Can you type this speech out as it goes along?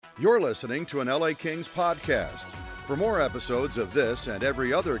You're listening to an LA Kings podcast. For more episodes of this and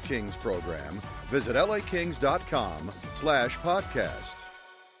every other Kings program, visit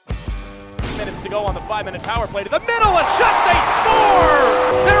lakings.com/podcast. Minutes to go on the 5-minute power play. To the middle, a shot, they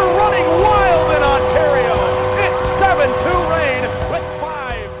score! They're running wild in Ontario. It's 7-2 Reign with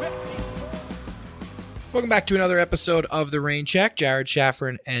 5:50. Welcome back to another episode of The Rain Check. Jared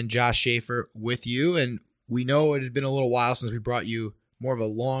Shafran and Josh Schaefer with you. And we know it had been a little while since we brought you more of a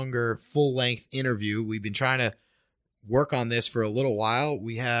longer, full-length interview. We've been trying to work on this for a little while.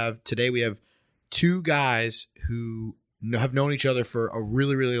 Today we have two guys who have known each other for a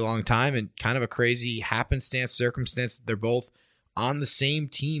really, really long time, and kind of a crazy circumstance that they're both on the same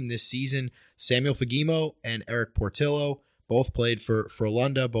team this season. Samuel Fagemo and Erik Portillo both played for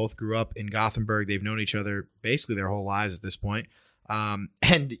Frölunda, both grew up in Gothenburg. They've known each other basically their whole lives at this point. And,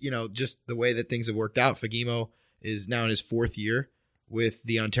 just the way that things have worked out, Fagemo is now in his fourth year with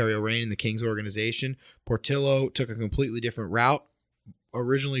the Ontario Reign and the Kings organization. Portillo took a completely different route,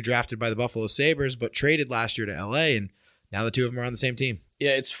 originally drafted by the Buffalo Sabres, but traded last year to LA, and now the two of them are on the same team. Yeah,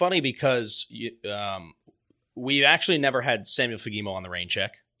 it's funny because we actually never had Samuel Fagemo on the Rain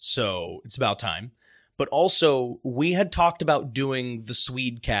Check, so it's about time. But also, we had talked about doing the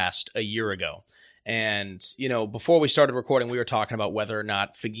Swede cast a year ago. And, before we started recording, we were talking about whether or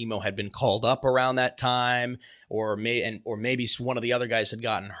not Fagemo had been called up around that time, or maybe one of the other guys had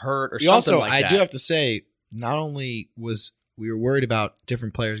gotten hurt or something like that. I do have to say, not only was we were worried about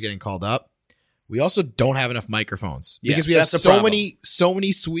different players getting called up, we also don't have enough microphones because we have so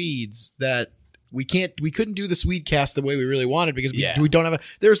many Swedes that we couldn't do the Swede cast the way we really wanted because we don't have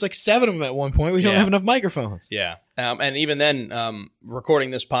there's like 7 of them at one point. We don't have enough microphones. Yeah. And even then,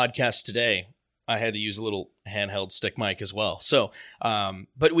 recording this podcast today, I had to use a little handheld stick mic as well. So,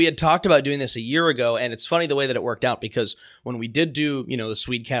 but we had talked about doing this a year ago, and it's funny the way that it worked out because when we did do, the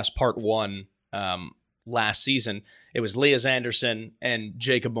Swedecast Part 1 last season, it was Lias Andersson and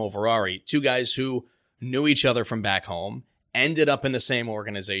Jacob Moverari, two guys who knew each other from back home, ended up in the same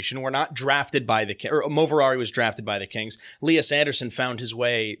organization, were not drafted by the Kings, or Moverari was drafted by the Kings. Lias Andersson found his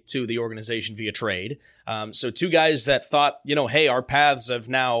way to the organization via trade. So two guys that thought, hey, our paths have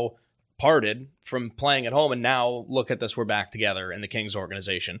now parted from playing at home, and now look at this, we're back together in the Kings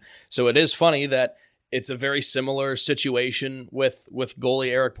organization. So it is funny that it's a very similar situation with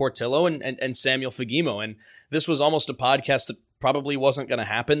goalie Erik Portillo and Samuel Fagemo. And this was almost a podcast that probably wasn't going to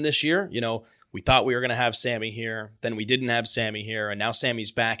happen this year. We thought we were going to have Sammy here, then we didn't have Sammy here, and now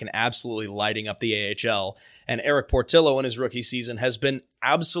Sammy's back and absolutely lighting up the AHL. And Erik Portillo in his rookie season has been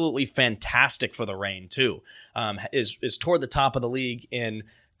absolutely fantastic for the Reign too. Is toward the top of the league in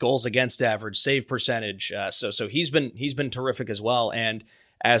goals against average, save percentage. So he's been terrific as well. And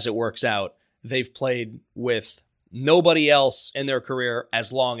as it works out, they've played with nobody else in their career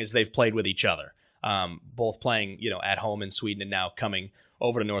as long as they've played with each other. Both playing, at home in Sweden and now coming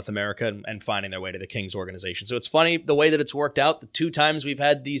over to North America and finding their way to the Kings organization. So it's funny the way that it's worked out. The 2 times we've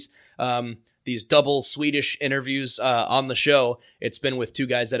had these double Swedish interviews on the show, it's been with 2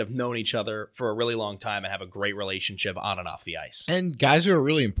 guys that have known each other for a really long time and have a great relationship on and off the ice. And guys who are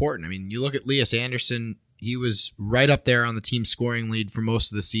really important. I mean, you look at Lias Andersson, he was right up there on the team scoring lead for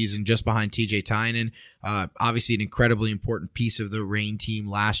most of the season, just behind TJ Tynan. Obviously an incredibly important piece of the Reign team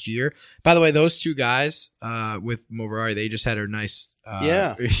last year. By the way, those 2 guys with Moverari, they just had a nice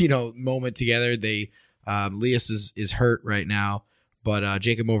moment together. Lias is hurt right now. But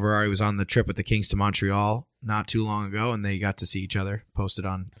Jacob Moverari was on the trip with the Kings to Montreal not too long ago, and they got to see each other, posted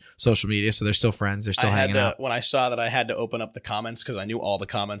on social media, so they're still friends. They're still hanging out. When I saw that, I had to open up the comments because I knew all the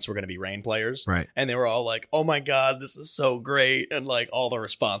comments were going to be Reign players. Right. And they were all like, oh my God, this is so great. And like all the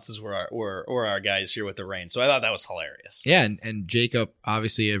responses were our guys here with the Reign. So I thought that was hilarious. Yeah, and Jacob,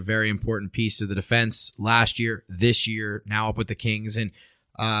 obviously a very important piece of the defense last year, this year, now up with the Kings. And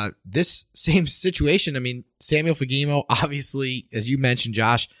this same situation, I mean, Samuel Fagemo, obviously, as you mentioned,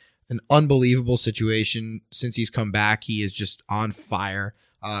 Josh, an unbelievable situation. Since he's come back, he is just on fire.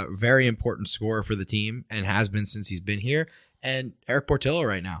 Very important scorer for the team and has been since he's been here. And Erik Portillo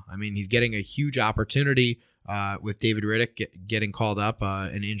right now, I mean, he's getting a huge opportunity with David Riddick getting called up,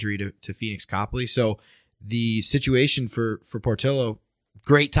 an injury to Phoenix Copley. So the situation for Portillo,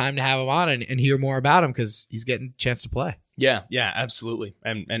 great time to have him on and hear more about him because he's getting a chance to play. Yeah, absolutely.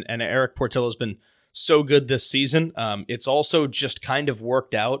 And Erik Portillo has been so good this season. It's also just kind of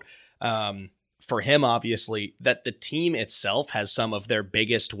worked out for him, obviously, that the team itself has some of their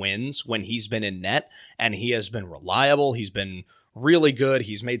biggest wins when he's been in net, and he has been reliable. He's been really good.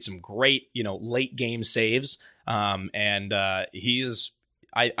 He's made some great, late game saves. And he is,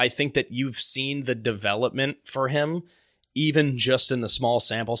 I think that you've seen the development for him even just in the small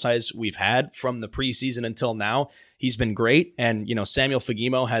sample size we've had from the preseason until now, he's been great. And, Samuel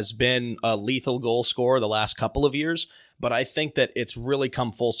Fagemo has been a lethal goal scorer the last couple of years. But I think that it's really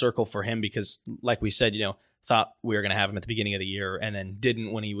come full circle for him because, like we said, thought we were going to have him at the beginning of the year and then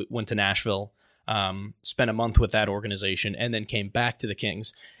didn't when he went to Nashville, spent a month with that organization and then came back to the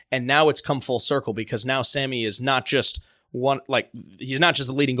Kings. And now it's come full circle because now Sammy is not just he's not just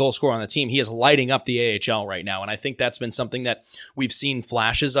the leading goal scorer on the team. He is lighting up the AHL right now. And I think that's been something that we've seen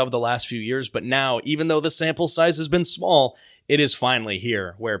flashes of the last few years. But now, even though the sample size has been small, it is finally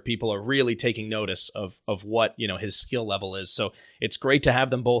here where people are really taking notice of what, his skill level is. So it's great to have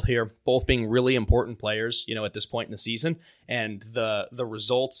them both here, both being really important players, at this point in the season. And the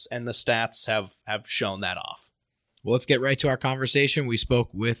results and the stats have shown that off. Well, let's get right to our conversation. We spoke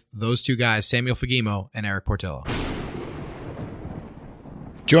with those two guys, Samuel Fagemo and Erik Portillo.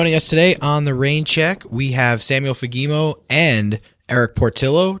 Joining us today on the Rain Check, we have Samuel Fagemo and Erik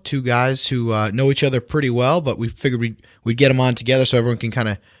Portillo, two guys who know each other pretty well, but we figured we'd get them on together so everyone can kind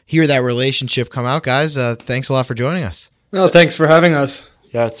of hear that relationship come out. Guys, thanks a lot for joining us. No, thanks for having us.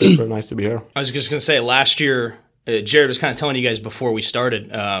 Yeah, it's super nice to be here. I was just going to say, last year, Jared was kind of telling you guys before we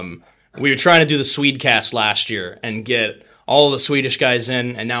started, we were trying to do the Swedecast last year and get all of the Swedish guys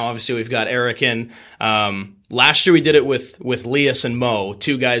in, and now obviously we've got Erik in. Last year we did it with Lias and Mo,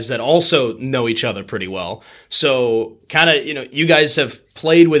 two guys that also know each other pretty well. So kind of, you guys have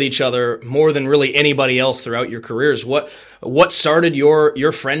played with each other more than really anybody else throughout your careers. What started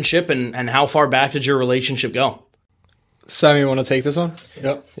your friendship and how far back did your relationship go? Sam, you want to take this one?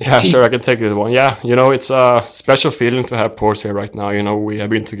 Yep. Yeah, sure, I can take this one. Yeah, it's a special feeling to have Port here right now. We have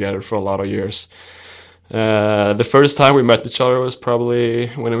been together for a lot of years. The first time we met each other was probably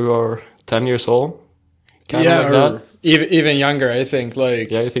when we were 10 years old. Or even younger, I think.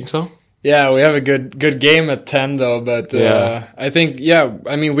 Yeah, you think so? Yeah, we have a good game at 10 though, but I think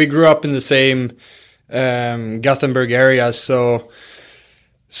we grew up in the same Gothenburg area, so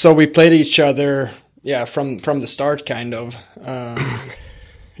we played each other from the start kind of.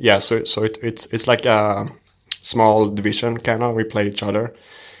 Yeah, so it's like a small division kind of. We play each other.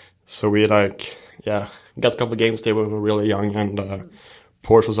 So we got a couple of games there when we were really young, and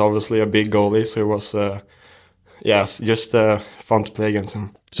Port was obviously a big goalie, so it was just fun to play against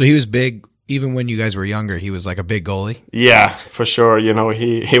him. So he was big even when you guys were younger. He was like a big goalie. Yeah, for sure.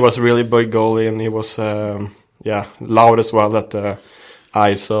 He was a really big goalie, and he was loud as well at the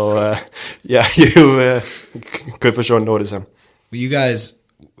eye. So you could for sure notice him. You guys,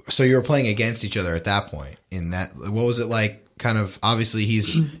 so you were playing against each other at that point. What was it like? Kind of obviously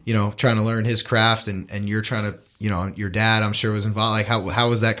he's trying to learn his craft, and you're trying to your dad I'm sure was involved. Like how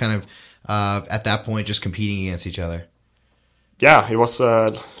was that kind of at that point just competing against each other? Yeah, it was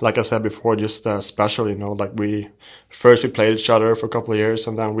like I said before, just special. Like we played each other for a couple of years,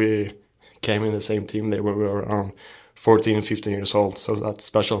 and then we came in the same team there when we were around 14 and 15 years old. So that's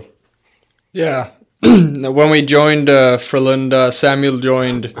special. Yeah, when we joined Frölunda, Samuel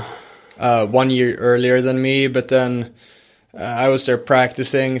joined 1 year earlier than me, but then I was there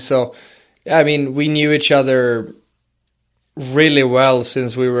practicing. So, we knew each other really well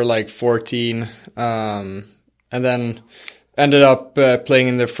since we were like 14. And then ended up playing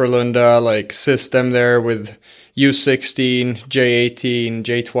in the Frölunda system there with U16, J18,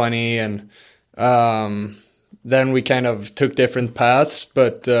 J20. And then we kind of took different paths.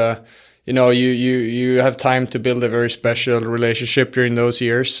 But, you have time to build a very special relationship during those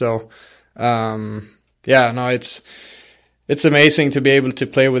years. So, it's amazing to be able to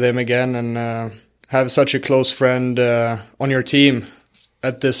play with him again and have such a close friend on your team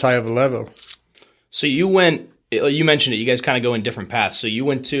at this high of a level. So you mentioned it, you guys kind of go in different paths. So you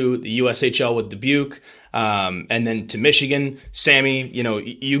went to the USHL with Dubuque, and then to Michigan. Sammy,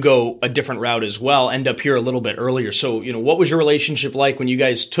 you go a different route as well, end up here a little bit earlier. So, what was your relationship like when you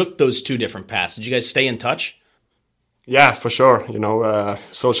guys took those two different paths? Did you guys stay in touch? Yeah, for sure.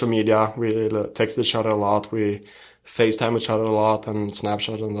 Social media, we text each other a lot. We FaceTime each other a lot and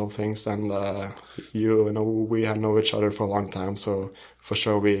Snapchat and those things. And, we have known each other for a long time. So for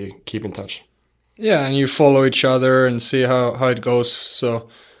sure we keep in touch. Yeah, and you follow each other and see how it goes. So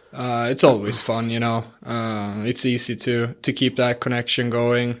it's always fun, It's easy to keep that connection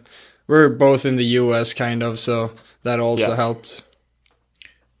going. We're both in the U.S. kind of, so that also helped.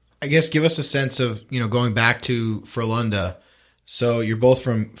 I guess give us a sense of, going back to Frölunda. So you're both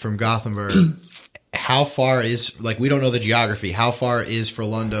from Gothenburg. How far is, we don't know the geography. How far is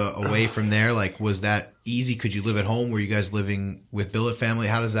Frölunda away from there? Was that easy? Could you live at home? Were you guys living with billet family?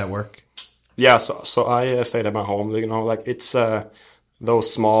 How does that work? Yeah, so I stayed at my home. It's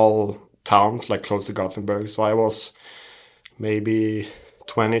those small towns, close to Gothenburg. So I was maybe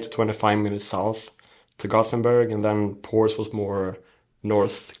 20 to 25 minutes south to Gothenburg, and then Pors was more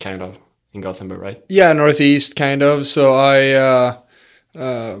north, kind of, in Gothenburg, right? Yeah, northeast, kind of. So I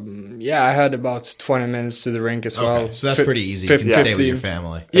had about 20 minutes to the rink as well. So that's pretty easy. You can stay with your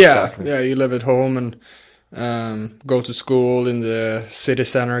family. Yeah, Exactly. yeah, you live at home and go to school in the city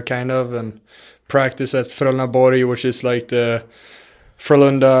center, kind of, and practice at Frölundaborg, which is like the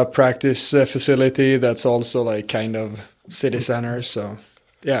Frölunda practice facility that's also like kind of city center. So,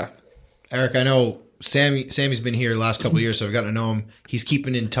 yeah. Erik, I know Sammy's been here the last couple of years, so I've gotten to know him. He's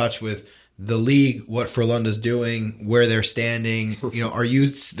keeping in touch with the league, what Frölunda's doing, where they're standing. You know, are you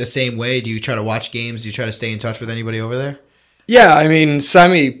the same way? Do you try to watch games? Do you try to stay in touch with anybody over there? Yeah, I mean,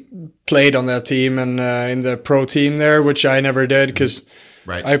 Sammy played on that team and in the pro team there, which I never did because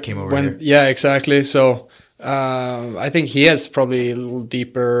I came over here. Yeah, exactly. So I think he has probably a little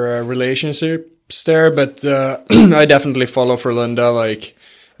deeper relationships there, but I definitely follow Frölunda. Like,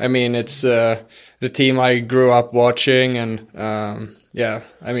 I mean, it's the team I grew up watching, and yeah,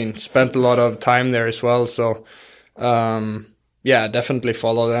 I mean, spent a lot of time there as well. So yeah, definitely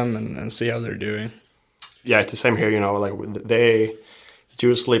follow them and see how they're doing. Yeah, it's the same here, you know, like they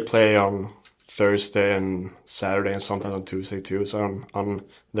usually play on Thursday and Saturday and sometimes on Tuesday too. So on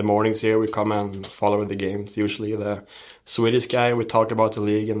the mornings here, we come and follow the games. Usually the Swedish guy, we talk about the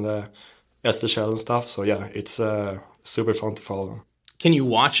league and the SDHL and stuff. So yeah, it's super fun to follow them. Can you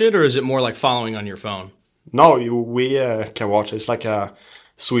watch it, or is it more like following on your phone? No, we can watch it. It's like a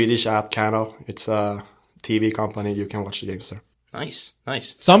Swedish app, kind of. It's a TV company. You can watch the games there. Nice,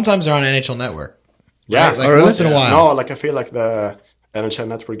 nice. Sometimes they're on NHL Network. Yeah, right? Like once in a while. No, like I feel like the NHL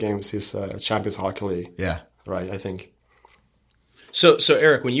Network games is Champions Hockey League. Yeah. Right, I think. So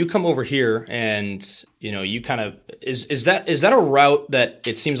Erik, when you come over here and, you know, you kind of, is that a route that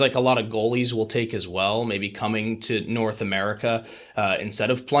it seems like a lot of goalies will take as well, maybe coming to North America instead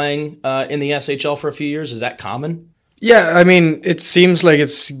of playing in the SHL for a few years? Is that common? Yeah, I mean, it seems like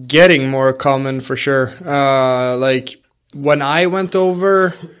it's getting more common for sure. Like when I went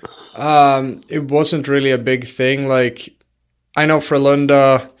over, it wasn't really a big thing. Like I know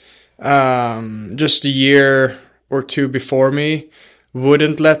Frölunda, just a year or two before me,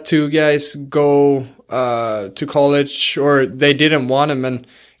 wouldn't let two guys go to college, or they didn't want them, and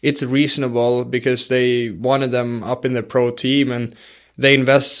it's reasonable because they wanted them up in the pro team, and they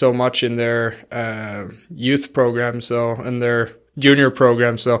invest so much in their youth program, so and their junior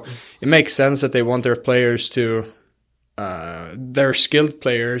program, so it makes sense that they want their players to their skilled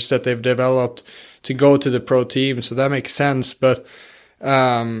players that they've developed to go to the pro team, so that makes sense. But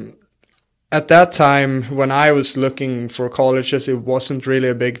at that time, when I was looking for colleges, it wasn't really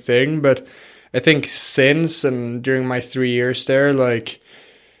a big thing. But I think since and during my 3 years there, like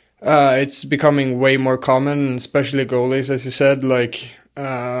it's becoming way more common, especially goalies, as you said. Like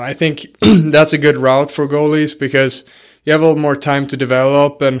I think that's a good route for goalies because you have a little more time to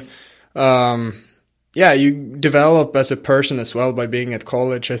develop, and yeah, you develop as a person as well by being at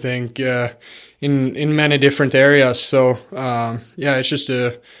college, I think, in many different areas. So yeah, it's just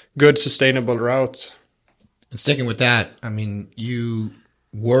a good sustainable route. And sticking with that, I mean, you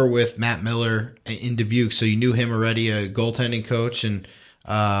were with Matt Miller in Dubuque, so you knew him already, a goaltending coach, and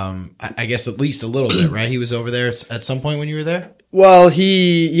I guess at least a little bit, right? He was over there at some point when you were there? Well,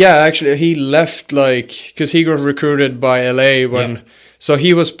 he left, like, because he got recruited by LA when, yep. So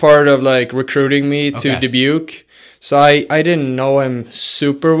he was part of, like, recruiting me to Dubuque. So I didn't know him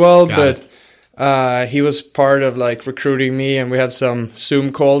super well, but he was part of, like, recruiting me, and we had some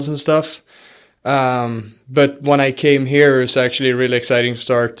Zoom calls and stuff. But when I came here, it was actually a really exciting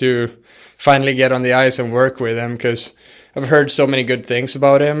start to finally get on the ice and work with him, because I've heard so many good things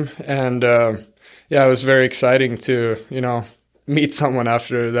about him. And, yeah, it was very exciting to, you know, meet someone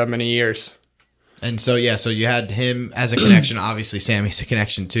after that many years. And so, yeah, so you had him as a connection. Obviously, Sammy's a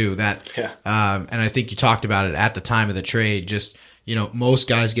connection too. And I think you talked about it at the time of the trade. Just, you know, most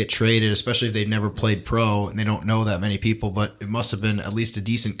guys get traded, especially if they've never played pro and they don't know that many people. But it must have been at least a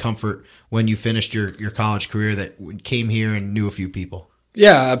decent comfort when you finished your college career that came here and knew a few people.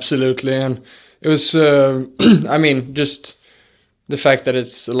 Yeah, absolutely. And it was, I mean, just the fact that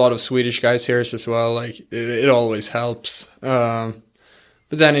it's a lot of Swedish guys here as well. Like it always helps. But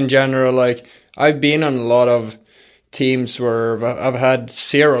then in general, like, I've been on a lot of teams where I've had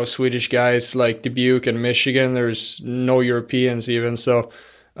 0 Swedish guys, like Dubuque and Michigan. There's no Europeans even. So,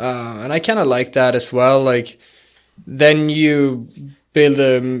 and I kind of like that as well. Like, then you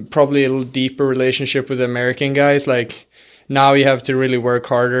build probably a little deeper relationship with the American guys. Like, now you have to really work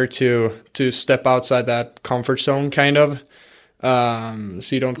harder to step outside that comfort zone, kind of.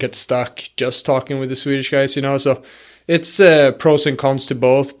 So you don't get stuck just talking with the Swedish guys, you know. So it's pros and cons to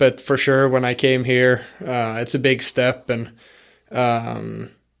both, but for sure when I came here, it's a big step, and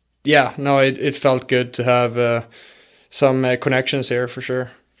it felt good to have some connections here for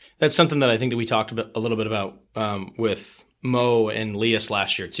sure. That's something that I think that we talked a little bit about with Mo and Lias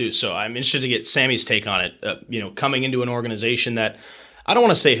last year too. So I'm interested to get Sammy's take on it. Coming into an organization that, I don't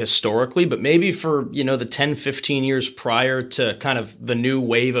want to say historically, but maybe for, the 10, 15 years prior to kind of the new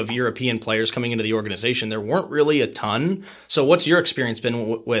wave of European players coming into the organization, there weren't really a ton. So what's your experience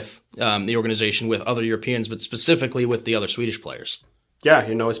been with the organization, with other Europeans, but specifically with the other Swedish players? Yeah,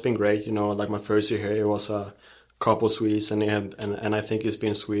 it's been great. Like my first year here, it was a couple Swedes, and I think it's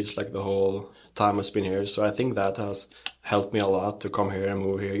been Swedes like the whole time I've been here. So I think that has helped me a lot to come here and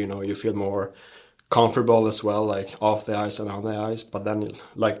move here. You feel more comfortable as well, like off the ice and on the ice. But then,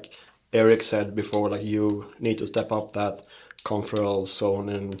 like Erik said before, like you need to step up that comfortable zone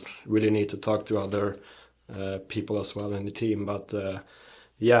and really need to talk to other people as well in the team. But I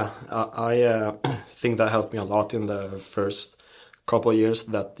think that helped me a lot in the first couple of years,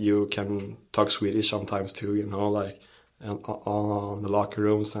 that you can talk Swedish sometimes too, like on the locker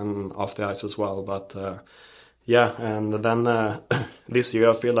rooms and off the ice as well. But and then this year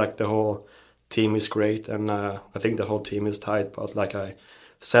I feel like the whole team is great, and I think the whole team is tight. But like I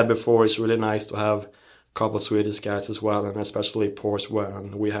said before, it's really nice to have a couple of Swedish guys as well, and especially Pors,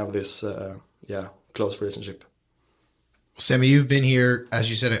 when we have this close relationship. Sammy, you've been here, as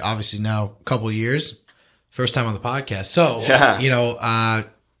you said, obviously now a couple of years. First time on the podcast. So,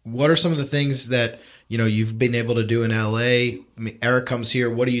 what are some of the things that, you've been able to do in LA? I mean, Erik comes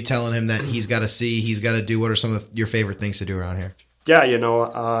here. What are you telling him that he's got to see, he's got to do? What are some of your favorite things to do around here? Yeah,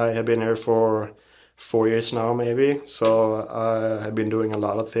 I have been here for 4 years now, maybe. So I have been doing a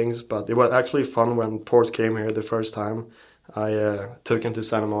lot of things. But it was actually fun when Port came here the first time. I took him to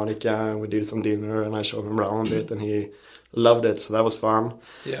Santa Monica, and we did some dinner, and I showed him around a bit, and he loved it. So that was fun.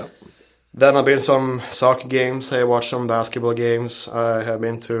 Yeah. Then I've been to some soccer games. I watched some basketball games. I have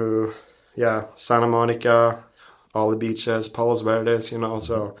been to, Santa Monica, all the beaches, Palos Verdes,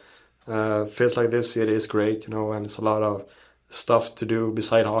 So feels like this city is great, and it's a lot of stuff to do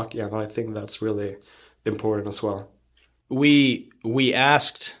beside hockey, and I think that's really important as well. We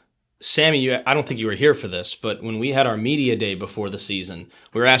asked Sammy, I don't think you were here for this, but when we had our media day before the season,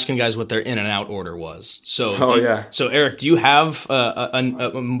 we were asking guys what their in and out order was. So, So Erik, do you have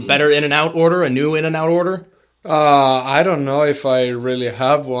a better in and out order, a new in and out order? I don't know if I really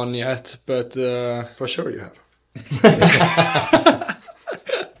have one yet, but for sure you have.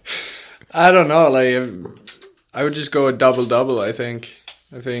 I don't know. Like, I would just go a double. I think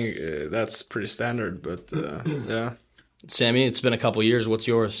that's pretty standard. But yeah. Sammy, it's been a couple years. What's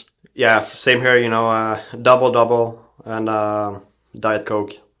yours? Yeah, same here, double and Diet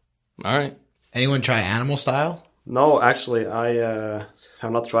Coke. All right. Anyone try animal style? No, actually, I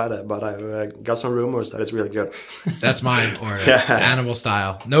have not tried it, but I've got some rumors that it's really good. That's mine order. Animal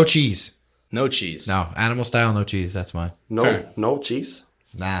style. No cheese. No cheese. No, animal style, no cheese. That's mine. No cheese?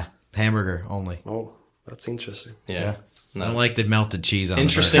 Nah, hamburger only. Oh, that's interesting. Yeah. No. I don't like the melted cheese on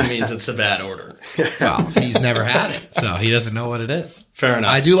Interesting the means it's a bad order. Well, he's never had it, so he doesn't know what it is. Fair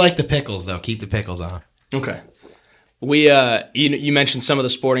enough. I do like the pickles, though. Keep the pickles on. Okay. We you mentioned some of the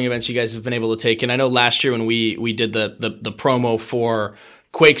sporting events you guys have been able to take, and I know last year when we did the promo for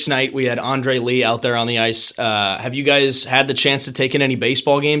Quakes Night, we had Andre Lee out there on the ice. Have you guys had the chance to take in any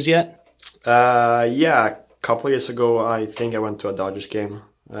baseball games yet? A couple of years ago, I think I went to a Dodgers game.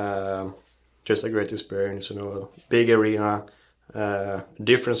 Just a great experience, big arena,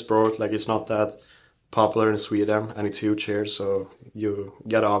 different sport. Like, it's not that popular in Sweden, and it's huge here, so you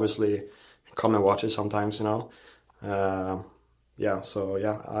gotta obviously come and watch it sometimes, I have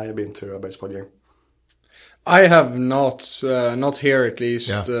been to a baseball game. I have not here at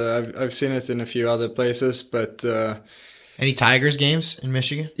least. Yeah. I've seen it in a few other places, but any Tigers games in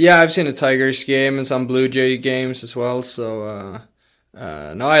Michigan? Yeah, I've seen a Tigers game and some Blue Jay games as well. So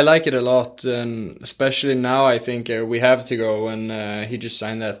no, I like it a lot, and especially now I think we have to go. And he just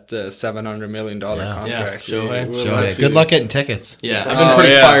signed that $700 million contract. Yeah, Good luck getting tickets. Yeah, I've been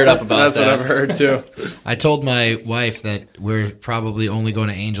pretty fired up about That's that. What I've heard too. I told my wife that we're probably only going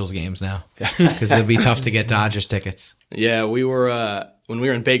to Angels games now because it'll be tough to get Dodgers tickets. Yeah, we were when we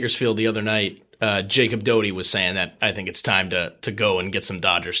were in Bakersfield the other night. Jacob Doty was saying that I think it's time to go and get some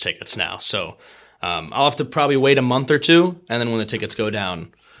Dodgers tickets now. So. I'll have to probably wait a month or two, and then when the tickets go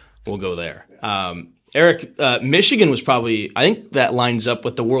down, we'll go there. Erik, Michigan was probably, I think that lines up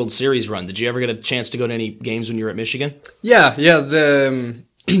with the World Series run. Did you ever get a chance to go to any games when you were at Michigan? Yeah. The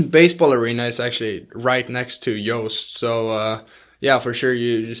baseball arena is actually right next to Yost. So, for sure,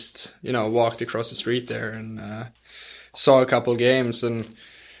 you just, walked across the street there. And saw a couple games and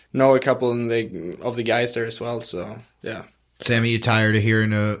know a couple of the guys there as well. So yeah. Sammy, you tired of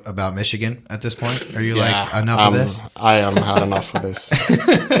hearing about Michigan at this point? Are you like enough of this? I am had enough of this.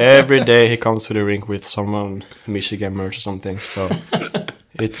 Every day he comes to the rink with someone Michigan merch or something. So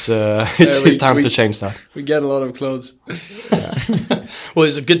it's time to change that. We get a lot of clothes. Well,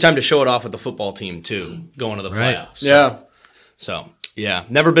 it's a good time to show it off with the football team too, going to the playoffs. So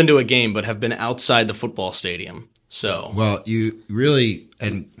never been to a game, but have been outside the football stadium. So well, you really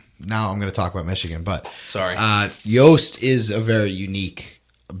and. Now I'm going to talk about Michigan, but sorry. Yost is a very unique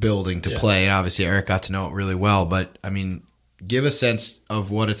building to play, and obviously Erik got to know it really well. But I mean, give a sense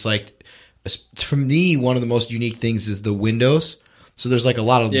of what it's like. For me, one of the most unique things is the windows. So there's like a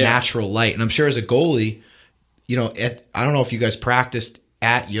lot of natural light, and I'm sure as a goalie, I don't know if you guys practiced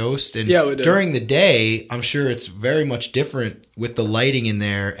at Yost, and we did. During the day, I'm sure it's very much different with the lighting in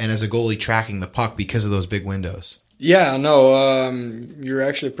there, and as a goalie tracking the puck because of those big windows. Yeah, no, you're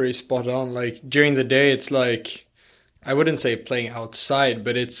actually pretty spot on. Like during the day, it's like, I wouldn't say playing outside,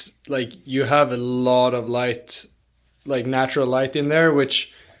 but it's like you have a lot of light, like natural light in there,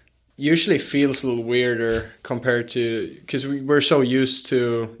 which usually feels a little weirder compared to, because we're so used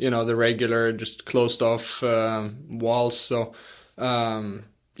to, the regular just closed off walls. So, and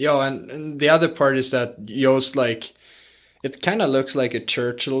the other part is that Yost, like, it kind of looks like a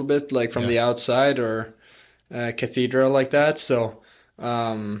church a little bit, like from the outside, or cathedral like that. So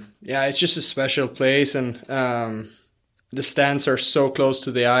it's just a special place, and the stands are so close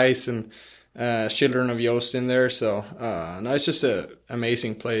to the ice, and Children of Yost in there. So it's just an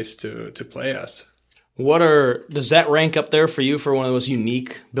amazing place to play at. Does that rank up there for you for one of those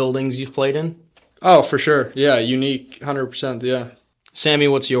unique buildings you've played in? Oh, for sure. Yeah, unique, 100%. Yeah. Sammy,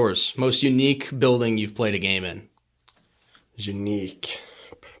 what's yours? Most unique building you've played a game in? Unique,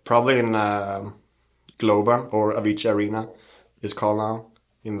 probably in Globen, or Avicii Arena is called now,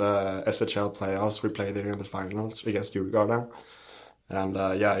 in the SHL playoffs. We played there in the finals against Djurgården, and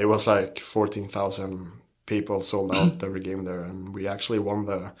it was like 14,000 people sold out every game there, and we actually won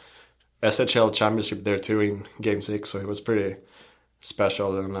the SHL championship there too in Game 6, so it was pretty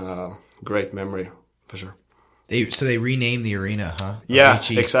special and a great memory for sure. They renamed the arena, huh? Yeah,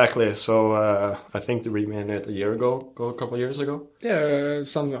 Avicii. exactly. So I think they renamed it a couple of years ago. Yeah,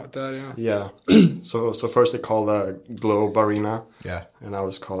 something like that, yeah. So first they called the Globe Arena. Yeah. And now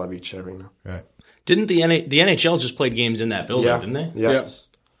it's called Avicii Arena. Right. Didn't the NHL just played games in that building, didn't they? Yeah.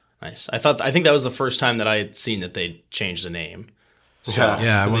 Nice. I think that was the first time that I had seen that they changed the name. So,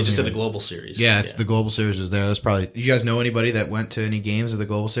 yeah. They just did the Global Series. Yeah, the Global Series was there. That's probably. You guys know anybody that went to any games of the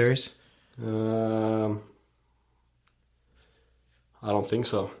Global Series? I don't think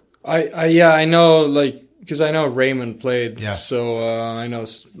so. I know, like, because I know Raymond played. Yeah. So I know,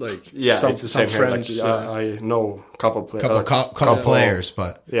 like, it's the same friends. Here. Like, I know a couple players. Couple players,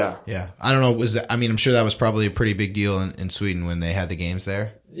 but yeah. I don't know. Was that? I mean, I'm sure that was probably a pretty big deal in Sweden when they had the games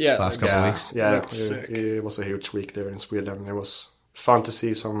there. Yeah, last couple of weeks. Yeah, it was a huge week there in Sweden. It was fun to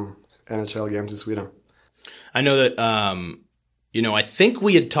see some NHL games in Sweden. I know that. I think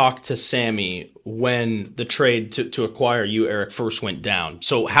we had talked to Sammy when the trade to acquire you, Erik, first went down.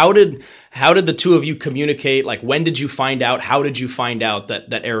 So how did the two of you communicate? Like, when did you find out? How did you find out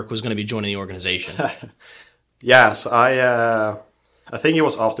that Erik was going to be joining the organization? So I think it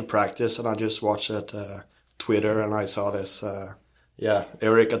was after practice, and I just watched it Twitter, and I saw this.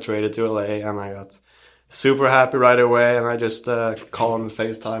 Erik got traded to LA, and I got super happy right away, and I just called him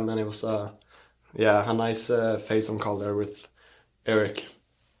FaceTime, and it was a nice FaceTime call there with Erik.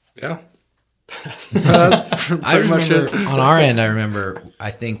 Yeah. That's I remember on our end.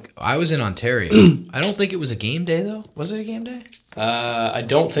 I think I was in Ontario. I don't think it was a game day though. Was it a game day? I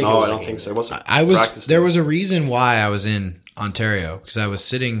don't think. No, it was I don't think so. It was. I was. There was a reason why I was in Ontario, because I was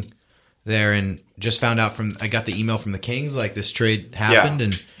sitting there and just found out I got the email from the Kings, like this trade happened,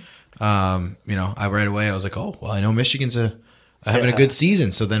 and I right away I was like, oh well, I know Michigan's having a good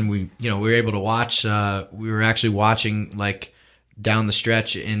season. So then we were able to watch. We were actually watching like down the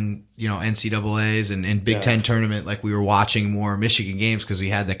stretch in NCAAs and Big Ten tournament, like we were watching more Michigan games because we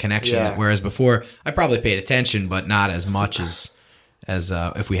had the connection. Whereas before, I probably paid attention, but not as much as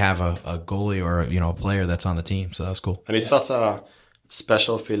if we have a goalie or a player that's on the team. So that was cool. And it's such a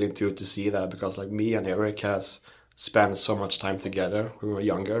special feeling too to see that, because like me and Erik has spent so much time together when we were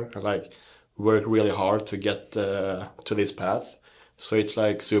younger, and like worked really hard to get to this path. So it's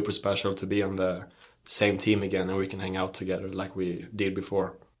like super special to be on the same team again, and we can hang out together like we did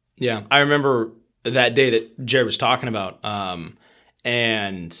before. Yeah, I remember that day that Jared was talking about,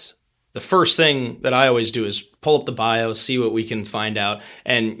 and the first thing that I always do is pull up the bio, see what we can find out,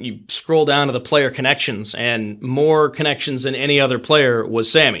 and you scroll down to the player connections, and more connections than any other player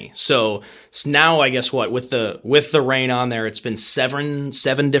was Sammy. So now I guess with the Reign on there, it's been seven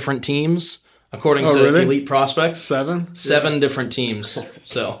different teams according to really? Elite Prospects. Seven different teams.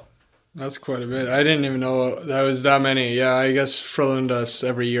 So that's quite a bit. I didn't even know that was that many. Yeah, I guess Frölunda does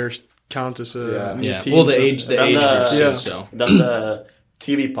every year count as a new team. Well, the age groups too. Yeah. So Then the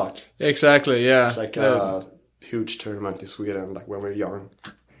TV puck. Exactly. Yeah. It's like a huge tournament in Sweden. Like when we're young,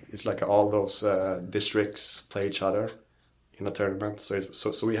 it's like all those districts play each other in a tournament.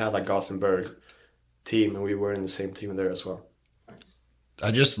 So we had a Gothenburg team, and we were in the same team there as well.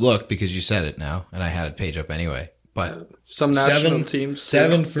 I just looked because you said it now, and I had it page up anyway. But some national teams.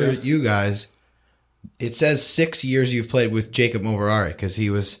 Seven for you guys. It says 6 years you've played with Jacob Moverari because he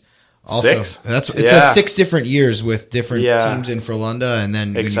was also. 6? It says 6 different years with different teams in Frölunda, and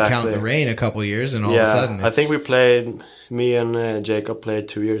then when you count the Reign a couple years, and all of a sudden, I think we played. Me and Jacob played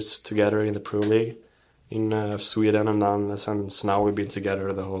 2 years together in the Pro League in Sweden, and then since now we've been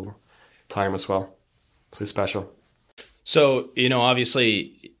together the whole time as well. So it's special. So,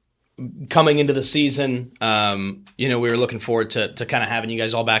 obviously coming into the season, we were looking forward to kind of having you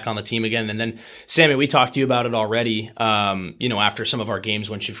guys all back on the team again. And then, Sammy, we talked to you about it already, after some of our games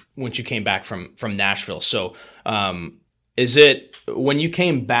once you came back from Nashville. So is it, when you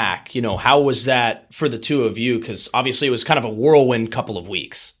came back, how was that for the two of you? Because obviously it was kind of a whirlwind couple of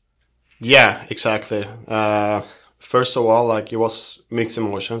weeks. Yeah, exactly. First of all, it was mixed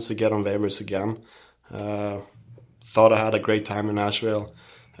emotions to get on waivers again. Thought I had a great time in Nashville,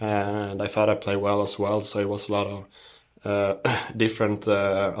 and I thought I played well as well. So it was a lot of different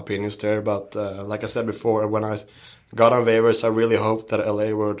opinions there. But like I said before, when I got on waivers, I really hoped that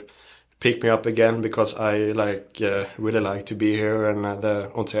LA would pick me up again because I really like to be here, and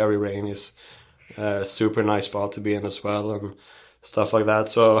the Ontario Reign is a super nice spot to be in as well, and stuff like that.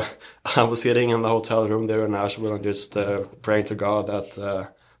 So I was sitting in the hotel room there in Nashville and just praying to God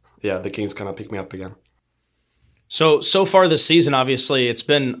that the Kings gonna pick me up again. So far this season, obviously, it's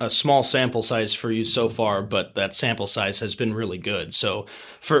been a small sample size for you so far, but that sample size has been really good. So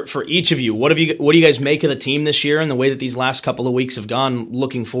for each of you, what do you guys make of the team this year and the way that these last couple of weeks have gone,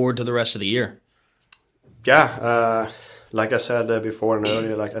 looking forward to the rest of the year? Yeah, like I said before and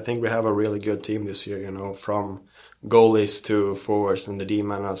earlier, I think we have a really good team this year, from goalies to forwards, and the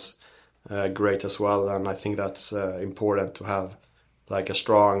D-man is great as well. And I think that's important to have a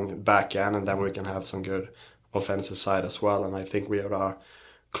strong back end, and then we can have some good offensive side as well. And I think we are a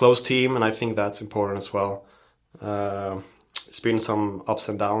close team, and I think that's important as well. It's been some ups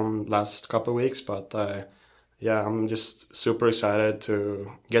and downs last couple of weeks, but I'm just super excited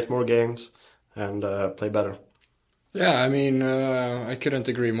to get more games and play better. Yeah, I mean, I couldn't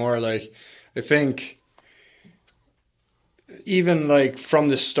agree more. I think even from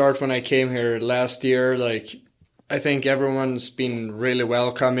the start when I came here last year, I think everyone's been really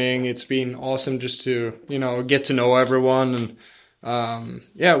welcoming. It's been awesome just to, get to know everyone. And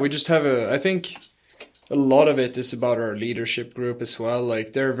we just have I think a lot of it is about our leadership group as well.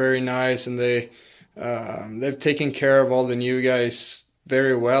 They're very nice, and they've taken care of all the new guys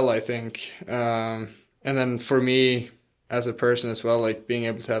very well, I think. And then for me as a person as well, being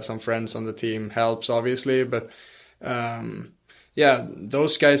able to have some friends on the team helps, obviously. But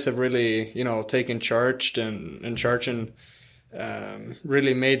those guys have really, taken charge and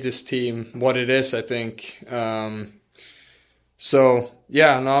really made this team what it is, I think. I'm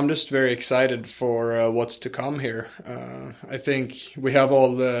just very excited for what's to come here. I think we have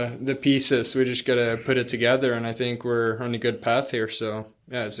all the pieces. We just got to put it together, and I think we're on a good path here. So,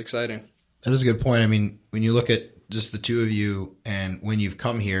 yeah, it's exciting. That is a good point. I mean, when you look at just the two of you and when you've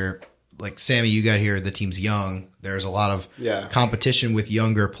come here, Sammy, you got here, the team's young. There's a lot of competition with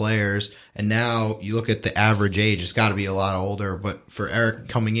younger players. And now you look at the average age, it's got to be a lot older. But for Erik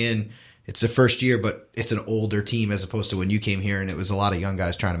coming in, it's the first year, but it's an older team as opposed to when you came here and it was a lot of young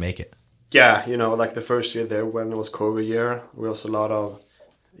guys trying to make it. Yeah, the first year there when it was COVID year, we was a lot of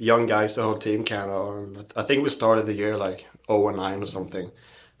young guys, the whole team kind of. I think we started the year 0-9 or something.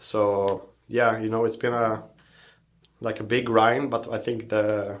 So, it's been a big grind, but I think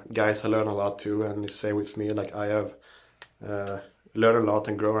the guys have learned a lot too, and the same with me. I have learned a lot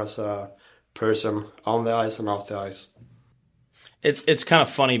and grown as a person on the ice and off the ice. It's kind of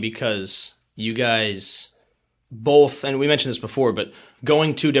funny because you guys both, and we mentioned this before, but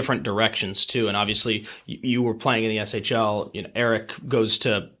going two different directions too. And obviously, you were playing in the SHL.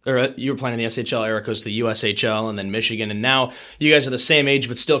 You were playing in the SHL. Erik goes to the USHL, and then Michigan. And now you guys are the same age,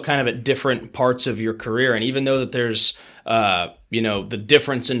 but still kind of at different parts of your career. And even though that there's the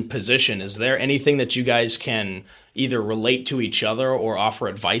difference in position. Is there anything that you guys can either relate to each other or offer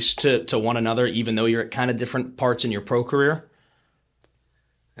advice to one another, even though you're at kind of different parts in your pro career?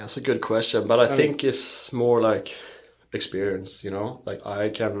 That's a good question, but I think it's more like experience, like I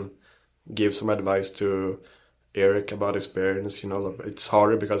can give some advice to Erik about experience, it's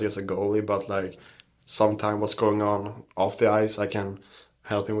harder because he's a goalie, but like sometimes what's going on off the ice, I can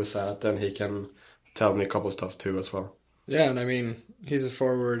help him with that, and he can tell me a couple of stuff too as well. Yeah, and I mean, he's a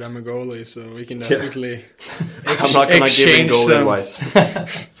forward, I'm a goalie, so we can definitely I'm not going to give him goalie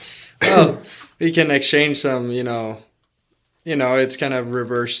advice. Well, we can exchange some, it's kind of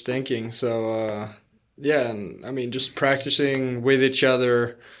reverse thinking. So, and I mean, just practicing with each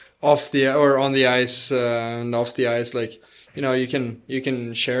other on the ice and off the ice, like, you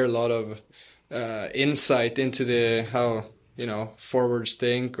can share a lot of insight into how, forwards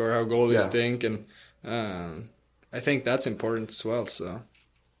think or how goalies think, and I think that's important as well. So,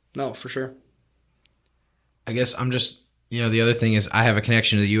 no, for sure. I guess I'm just, the other thing is I have a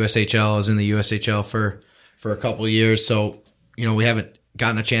connection to the USHL. I was in the USHL for a couple of years. So, we haven't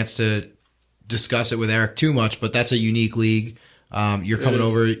gotten a chance to discuss it with Erik too much, but that's a unique league. You're coming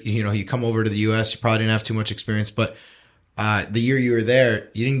over, you come over to the US, you probably didn't have too much experience, but the year you were there,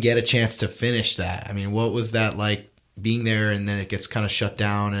 you didn't get a chance to finish that. I mean, what was that like being there and then it gets kind of shut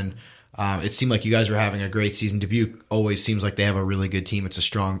down? And it seemed like you guys were having a great season. Dubuque always seems like they have a really good team. It's a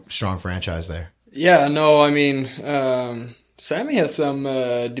strong franchise there. Yeah, no, I mean, Sammy has some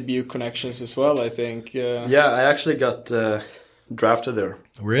Dubuque connections as well, I think. Yeah, I actually got drafted there.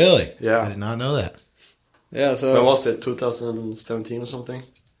 Really? Yeah. I did not know that. Yeah, so... When was it, 2017 or something?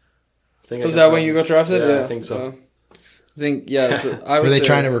 Was that when you got drafted? Yeah, I think so. I think, yeah. So were they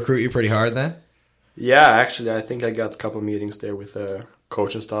trying to recruit you pretty hard then? Yeah, actually, I think I got a couple of meetings there with the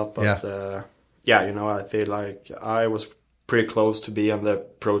coach and stuff. But I feel like I was pretty close to be on the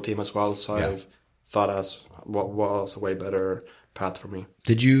pro team as well. So I thought what was a way better path for me.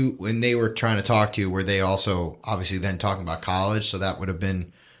 Did you, when they were trying to talk to you, were they also obviously then talking about college? So that would have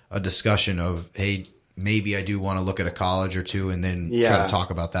been a discussion of, hey, maybe I do want to look at a college or two, and then try to talk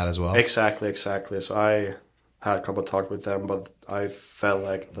about that as well. Exactly. So I had a couple of talks with them, but I felt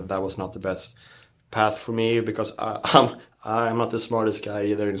like that was not the best path for me because I'm not the smartest guy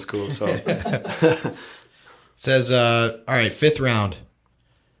either in school. So it says, all right, fifth rounder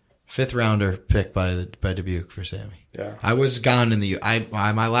picked by Dubuque for Sammy. Yeah, I was gone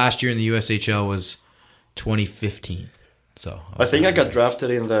my last year in the USHL was 2015. So I think I got drafted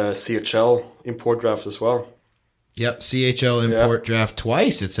in the CHL import draft as well. Yep, CHL import draft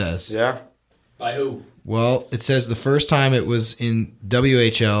twice, it says. Yeah. By who? Well, it says the first time it was in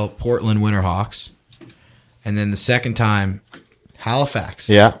WHL, Portland Winterhawks. And then the second time, Halifax.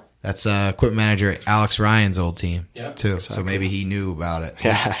 Yeah. That's equipment manager Alex Ryan's old team, too. Exactly. So maybe he knew about it.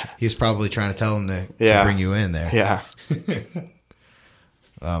 Yeah. He was probably trying to tell him to bring you in there. Yeah.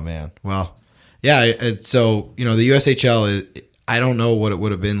 Oh, man. Well, yeah, so, the USHL, I don't know what it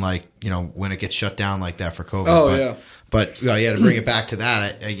would have been like, when it gets shut down like that for COVID. But to bring it back to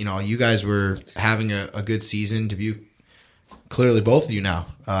that, you guys were having a good season. Dubuque, clearly both of you now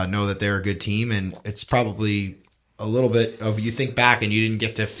know that they're a good team, and it's probably a little bit of, you think back and you didn't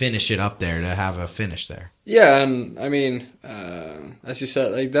get to finish it up there, to have a finish there. Yeah, and I mean, as you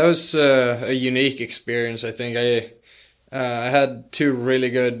said, like that was a unique experience. I think I had two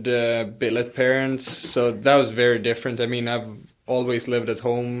really good billet parents, so that was very different. I mean, I've always lived at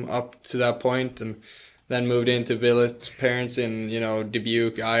home up to that point, and then moved into billet parents in,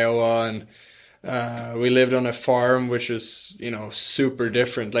 Dubuque, Iowa, and we lived on a farm, which was, super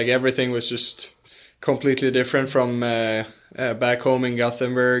different. Like everything was just completely different from back home in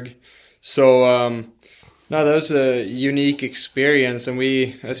Gothenburg. So, no, that was a unique experience, and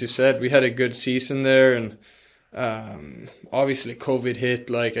we, as you said, we had a good season there, and obviously COVID hit.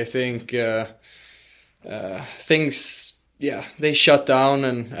 Like I think things, they shut down,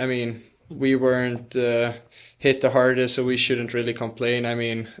 and I mean, we weren't hit the hardest, so we shouldn't really complain. I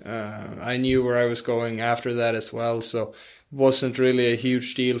mean, I knew where I was going after that as well, so it wasn't really a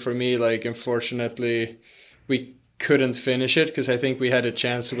huge deal for me. Like, unfortunately, we couldn't finish it because I think we had a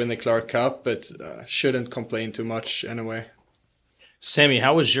chance to win the Clark Cup, but shouldn't complain too much anyway. Sammy,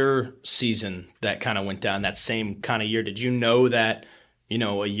 how was your season that kind of went down that same kind of year? Did you know that,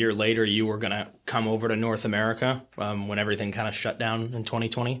 a year later you were going to come over to North America when everything kind of shut down in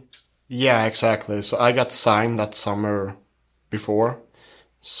 2020? Yeah, exactly. So I got signed that summer before.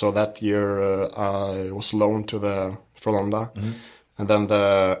 So that year I was loaned to the Frölunda. Mm-hmm. And then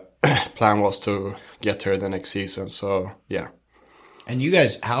the plan was to get here the next season. So, yeah. And you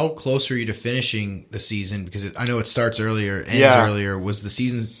guys, how close are you to finishing the season? Because I know it starts earlier, ends earlier. Was the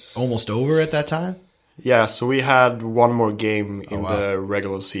season almost over at that time? Yeah, so we had one more game in the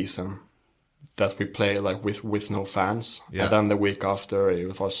regular season that we played like with no fans. Yeah. And then the week after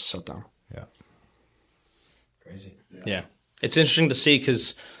it was shut down. Yeah. Crazy. Yeah. It's interesting to see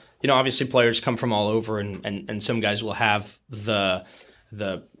because, obviously players come from all over and some guys will have the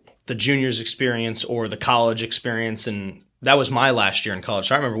juniors experience or the college experience. And that was my last year in college.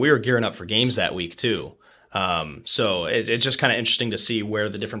 So I remember we were gearing up for games that week too. So it's just kind of interesting to see where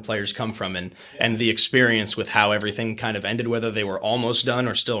the different players come from and the experience with how everything kind of ended, whether they were almost done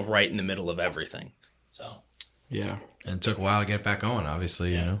or still right in the middle of everything. So, yeah. And it took a while to get back going,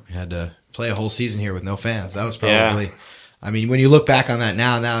 obviously. You had to play a whole season here with no fans. That was probably, I mean, when you look back on that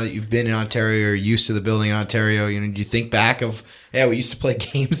now that you've been in Ontario, you're used to the building in Ontario, do you think back of, we used to play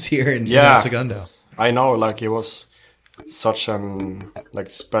games here in Segundo? I know, like it was such an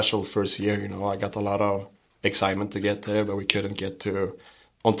special first year, I got a lot of excitement to get there, but we couldn't get to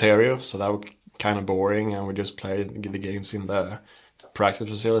Ontario, so that was kind of boring, and we just played the games in the practice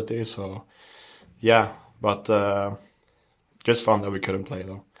facility. So but just fun that we couldn't play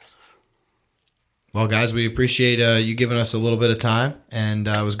though. Well, guys, we appreciate you giving us a little bit of time, and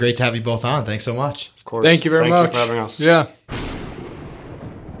it was great to have you both on. Thanks so much. Of course. Thank you very much. Thank you for having us. Yeah.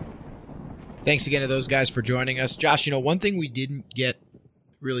 Thanks again to those guys for joining us. Josh, one thing we didn't get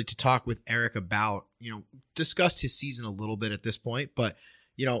really to talk with Erik about, discussed his season a little bit at this point, but,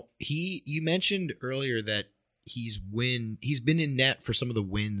 you mentioned earlier that he's been in net for some of the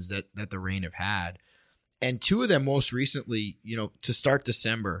wins that the Reign have had. And two of them most recently, to start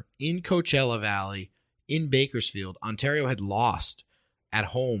December in Coachella Valley, in Bakersfield, Ontario had lost at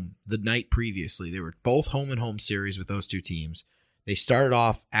home the night previously. They were both home and home series with those two teams. They started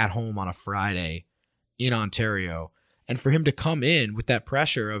off at home on a Friday in Ontario. And for him to come in with that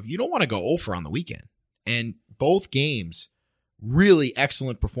pressure of, you don't want to go over on the weekend. And both games, really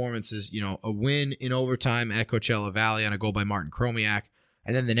excellent performances. A win in overtime at Coachella Valley on a goal by Martin Chromiak.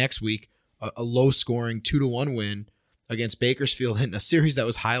 And then the next week, a low-scoring 2-1 win against Bakersfield in a series that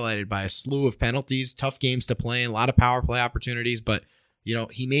was highlighted by a slew of penalties, tough games to play in, a lot of power play opportunities. But,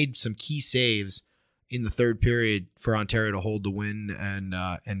 he made some key saves in the third period for Ontario to hold the win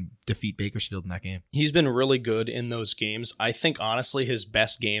and defeat Bakersfield in that game. He's been really good in those games. I think, honestly, his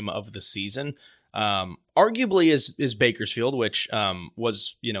best game of the season arguably is Bakersfield, which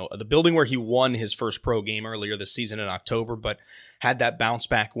was, the building where he won his first pro game earlier this season in October, but had that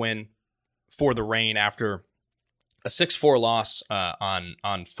bounce-back win for the Reign after a 6-4 loss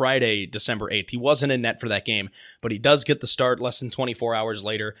on Friday, December 8th. He wasn't in net for that game, but he does get the start less than 24 hours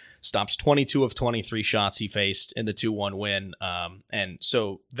later, stops 22 of 23 shots he faced in the 2-1 win. And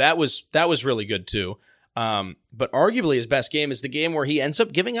so that was really good too. But arguably his best game is the game where he ends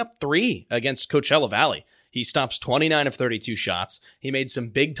up giving up 3 against Coachella Valley. He stops 29 of 32 shots. He made some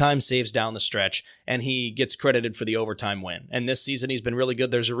big-time saves down the stretch, and he gets credited for the overtime win. And this season, he's been really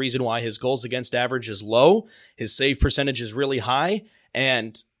good. There's a reason why his goals against average is low. His save percentage is really high.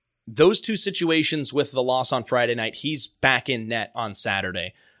 And those two situations with the loss on Friday night, he's back in net on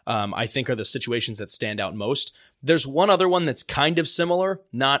Saturday, I think are the situations that stand out most. There's one other one that's kind of similar,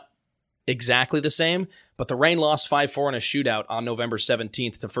 not exactly the same, but the Reign lost 5-4 in a shootout on November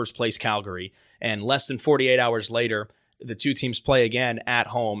 17th to first place Calgary, and less than 48 hours later, the two teams play again at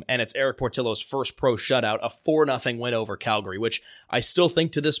home, and it's Erik Portillo's first pro shutout, a 4-0 win over Calgary, which I still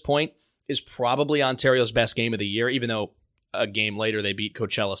think to this point is probably Ontario's best game of the year, even though a game later they beat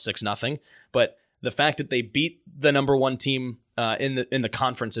Coachella 6-0. But the fact that they beat the number one team in the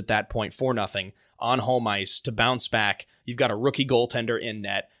conference at that point 4-0 on home ice to bounce back, you've got a rookie goaltender in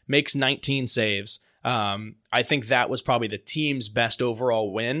net, makes 19 saves. I think that was probably the team's best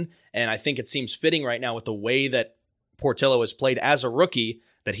overall win, and I think it seems fitting right now with the way that Portillo has played as a rookie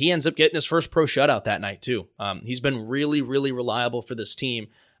that he ends up getting his first pro shutout that night too. He's been really, really reliable for this team,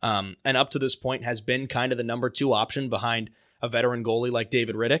 and up to this point has been kind of the number 2 option behind a veteran goalie like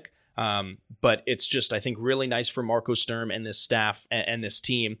David Riddick. But it's just, I think, really nice for Marco Sturm and this staff and this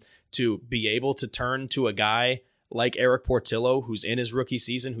team to be able to turn to a guy like Erik Portillo, who's in his rookie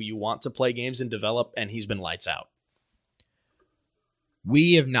season, who you want to play games and develop, and he's been lights out.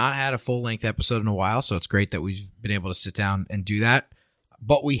 We have not had a full-length episode in a while, so it's great that we've been able to sit down and do that.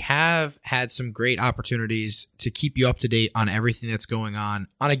 But we have had some great opportunities to keep you up to date on everything that's going on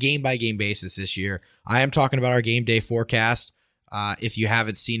a game-by-game basis this year. I am talking about our game day forecast. If you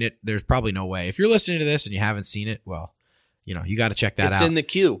haven't seen it, there's probably no way. If you're listening to this and you haven't seen it, well, you got to check that out. It's in the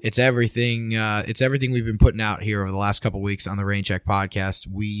queue. It's everything. It's everything we've been putting out here over the last couple of weeks on the Rain Check podcast.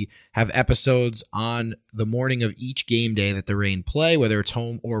 We have episodes on the morning of each game day that the Rain play, whether it's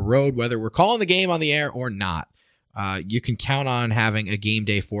home or road, whether we're calling the game on the air or not. You can count on having a game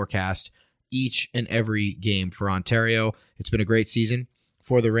day forecast each and every game for Ontario. It's been a great season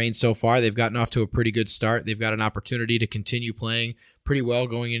for the Rain so far. They've gotten off to a pretty good start. They've got an opportunity to continue playing pretty well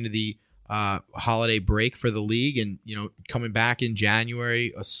going into the holiday break for the league, and coming back in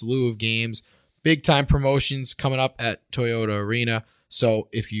January, a slew of games, big time promotions coming up at Toyota Arena. So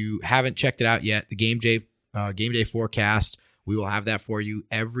if you haven't checked it out yet, the game day forecast, we will have that for you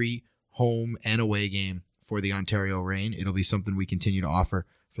every home and away game for the Ontario Rain. It'll be something we continue to offer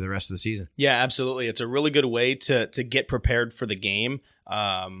for the rest of the season. Yeah, absolutely. It's a really good way to get prepared for the game,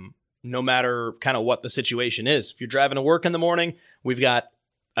 no matter kind of what the situation is. If you're driving to work in the morning, we've got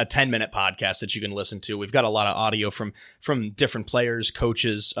a 10-minute podcast that you can listen to. We've got a lot of audio from different players,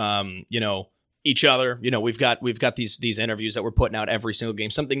 coaches, each other. We've got these interviews that we're putting out every single game,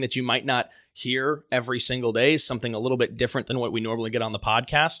 something that you might not hear every single day, something a little bit different than what we normally get on the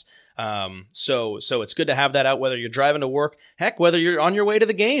podcast. So it's good to have that out, whether you're driving to work, heck, whether you're on your way to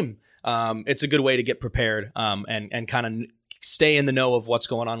the game. It's a good way to get prepared, and kind of stay in the know of what's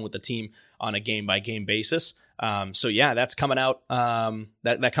going on with the team on a game by game basis. That's coming out.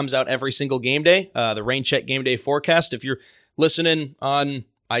 That comes out every single game day. The Rain Check game day forecast. If you're listening on,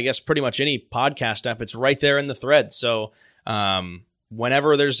 I guess, pretty much any podcast app, it's right there in the thread. So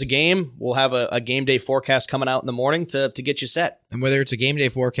whenever there's a game, we'll have a game day forecast coming out in the morning to get you set. And whether it's a game day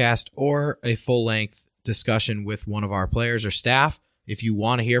forecast or a full length discussion with one of our players or staff, if you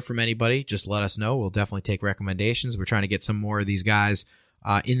want to hear from anybody, just let us know. We'll definitely take recommendations. We're trying to get some more of these guys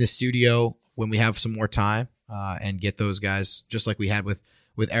in the studio when we have some more time. And get those guys, just like we had with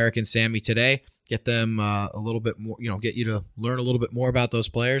Erik and Sammy today, get them a little bit more, get you to learn a little bit more about those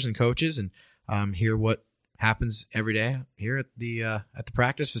players and coaches, and hear what happens every day here at the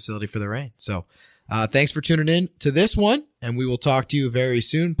practice facility for the Rain. So thanks for tuning in to this one, and we will talk to you very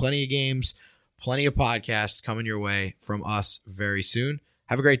soon. Plenty of games, plenty of podcasts coming your way from us very soon.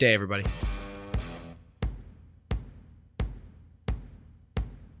 Have a great day, everybody.